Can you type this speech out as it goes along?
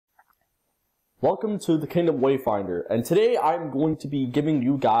Welcome to the Kingdom Wayfinder, and today I'm going to be giving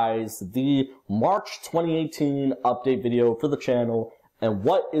you guys the March 2018 update video for the channel and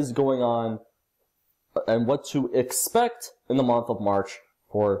what is going on and what to expect in the month of March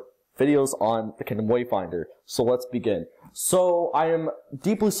for videos on the Kingdom Wayfinder. So let's begin. So I am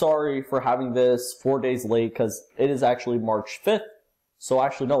deeply sorry for having this 4 days late because it is actually March 5th. So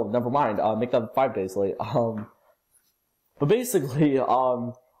actually no, never mind. Make that 5 days late. But basically,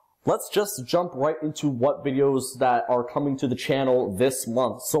 let's just jump right into what videos that are coming to the channel this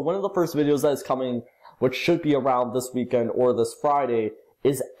month. So one of the first videos that is coming, which should be around this weekend or this Friday,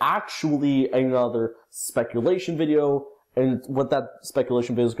 is actually another speculation video. And what that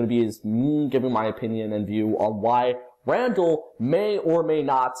speculation video is going to be is me giving my opinion and view on why Randall may or may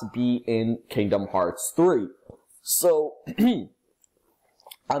not be in Kingdom Hearts 3. So,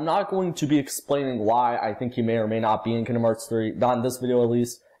 I'm not going to be explaining why I think he may or may not be in Kingdom Hearts 3, not in this video at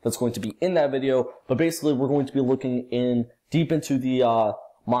least. That's going to be in that video, but basically we're going to be looking deep into the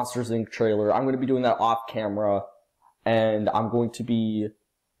Monsters Inc. trailer. I'm going to be doing that off camera, and I'm going to be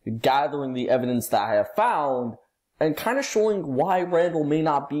gathering the evidence that I have found and kind of showing why Randall may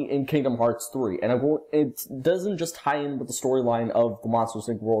not be in Kingdom Hearts 3. And it doesn't just tie in with the storyline of the Monsters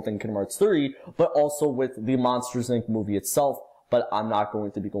Inc. world in Kingdom Hearts 3, but also with the Monsters Inc. movie itself. But I'm not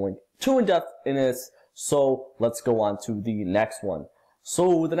going to be going too in depth in this, so let's go on to the next one.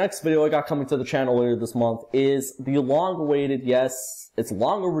 So the next video I got coming to the channel later this month is the long-awaited, yes, it's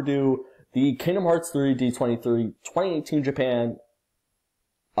long overdue, the Kingdom Hearts 3 D23 2018 Japan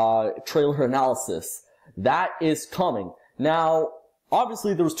trailer analysis. That is coming. Now,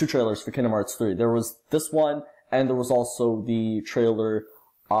 obviously there was two trailers for Kingdom Hearts 3. There was this one, and there was also the trailer,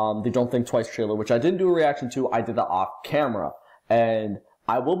 the Don't Think Twice trailer, which I didn't do a reaction to. I did that off camera. And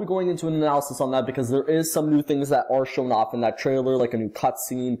I will be going into an analysis on that because there is some new things that are shown off in that trailer, like a new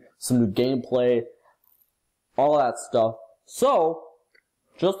cutscene, some new gameplay, all that stuff. So,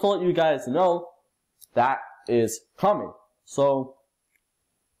 just to let you guys know, that is coming. So,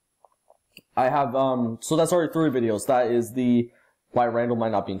 I have, so that's already 3 videos. That is the why Randall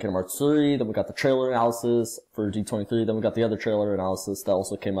might not be in Kingdom Hearts 3, then we got the trailer analysis for D23, then we got the other trailer analysis that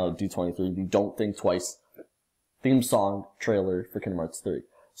also came out of D23, the Don't Think Twice theme song trailer for Kingdom Hearts 3.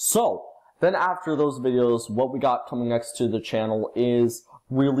 So, then after those videos, what we got coming next to the channel is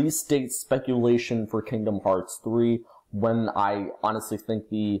release date speculation for Kingdom Hearts 3, when I honestly think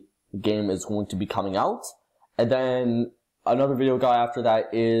the game is going to be coming out. And then another video got after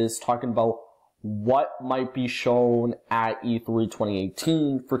that is talking about what might be shown at E3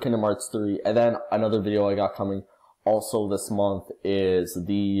 2018 for Kingdom Hearts 3. And then another video I got coming also this month is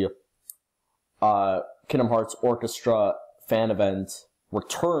the Kingdom Hearts Orchestra fan event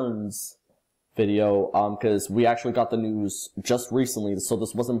returns video, because we actually got the news just recently, so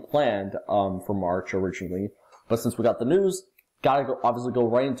this wasn't planned for March originally, but since we got the news, gotta obviously go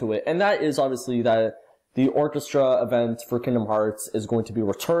right into it, and that is obviously that the orchestra event for Kingdom Hearts is going to be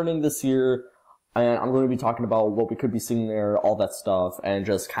returning this year, and I'm going to be talking about what we could be seeing there, all that stuff, and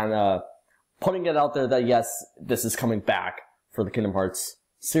just kind of putting it out there that yes, this is coming back for the Kingdom Hearts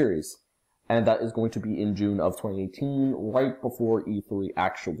series. And that is going to be in June of 2018, right before E3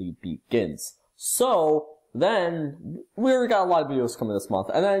 actually begins. So, then, we already got a lot of videos coming this month.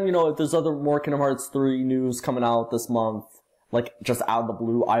 And then, you know, if there's more Kingdom Hearts 3 news coming out this month, like, just out of the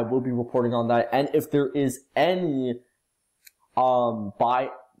blue, I will be reporting on that. And if there is any, by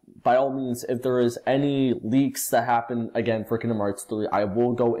all means, if there is any leaks that happen, again, for Kingdom Hearts 3, I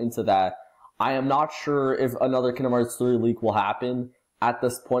will go into that. I am not sure if another Kingdom Hearts 3 leak will happen at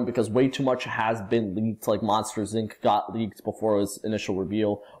this point, because way too much has been leaked. Like Monsters Inc. got leaked before its initial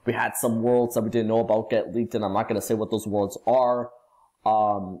reveal. We had some worlds that we didn't know about get leaked, and I'm not going to say what those worlds are,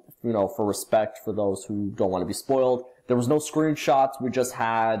 you know, for respect for those who don't want to be spoiled. There was no screenshots. We just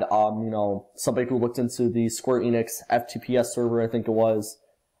had, you know, somebody who looked into the Square Enix FTPS server, I think it was,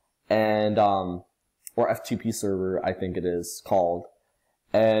 and, or FTP server, I think it is called.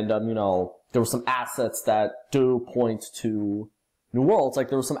 And, you know, there were some assets that do point to new worlds, like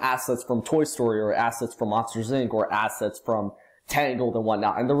there were some assets from Toy Story, or assets from Monsters Inc., or assets from Tangled and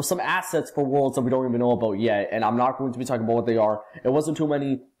whatnot, and there were some assets for worlds that we don't even know about yet, and I'm not going to be talking about what they are. It wasn't too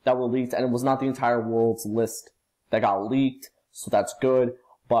many that were leaked, and it was not the entire worlds list that got leaked, so that's good,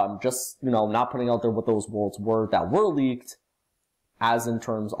 but I'm just, you know, not putting out there what those worlds were that were leaked, as in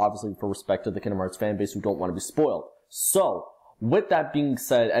terms, obviously, for respect to the Kingdom Hearts fanbase who don't want to be spoiled. So, with that being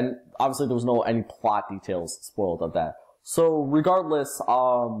said, and obviously there was no any plot details spoiled of that, so, regardless,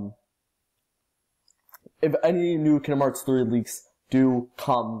 if any new Kingdom Hearts 3 leaks do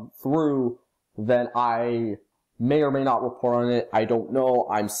come through, then I may or may not report on it. I don't know.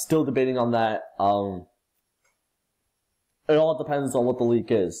 I'm still debating on that. It all depends on what the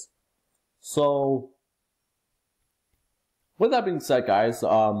leak is. So, with that being said, guys,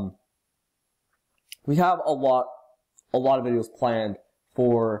 we have a lot of videos planned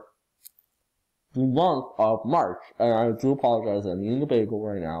for the month of March. And I do apologize, I'm eating a bagel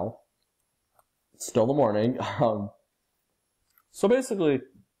right now. It's still the morning. So basically,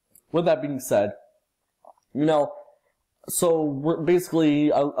 with that being said, you know, so we're basically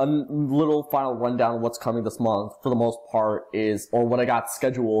a little final rundown of what's coming this month, for the most part, is, or what I got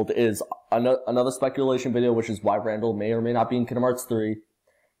scheduled is another speculation video, which is why Randall may or may not be in Kingdom Hearts 3.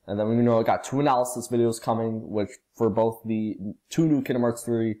 And then, you know, I got 2 analysis videos coming, which for both the 2 new Kingdom Hearts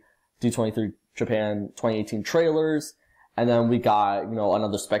 3 D23 Japan 2018 trailers. And then we got, you know,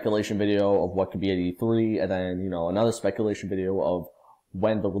 another speculation video of what could be at E3. And then, you know, another speculation video of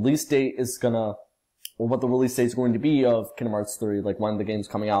when the release date is gonna, or what the release date is going to be of Kingdom Hearts 3, like when the game's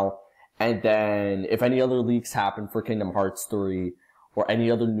coming out. And then if any other leaks happen for Kingdom Hearts 3 or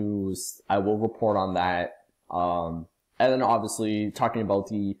any other news, I will report on that. And then obviously talking about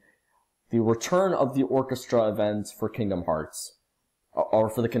the return of the orchestra events for Kingdom Hearts, or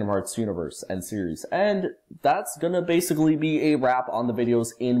for the Kingdom Hearts universe and series. And that's gonna basically be a wrap on the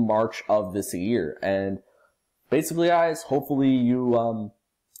videos in March of this year. And basically, guys, hopefully you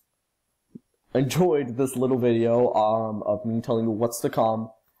enjoyed this little video of me telling you what's to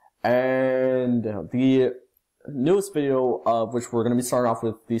come. And the newest video, of which we're gonna be starting off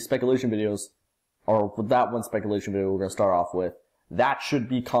with the speculation videos, or with that one speculation video we're going to start off with, that should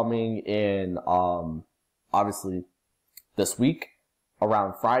be coming in, obviously, this week,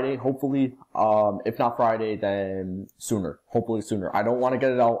 around Friday, hopefully. If not Friday, then sooner. Hopefully sooner. I don't want to get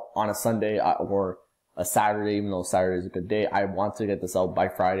it out on a Sunday or a Saturday, even though Saturday is a good day. I want to get this out by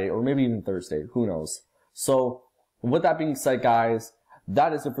Friday, or maybe even Thursday. Who knows? So, with that being said, guys,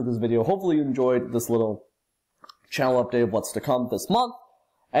 that is it for this video. Hopefully you enjoyed this little channel update of what's to come this month.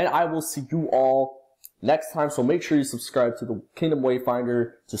 And I will see you all next time, so make sure you subscribe to the Kingdom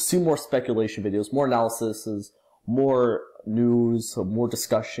Wayfinder to see more speculation videos, more analyses, more news, more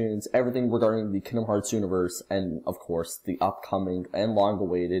discussions, everything regarding the Kingdom Hearts universe, and of course, the upcoming and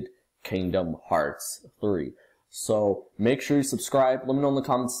long-awaited Kingdom Hearts 3. So, make sure you subscribe. Let me know in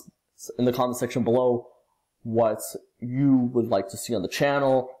the comment section below what you would like to see on the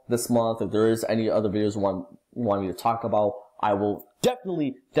channel this month. If there is any other videos you want me to talk about, I will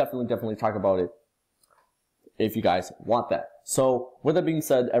definitely talk about it if you guys want that. So, with that being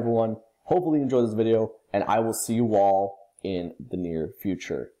said, everyone, hopefully you enjoyed this video, and I will see you all in the near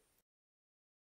future.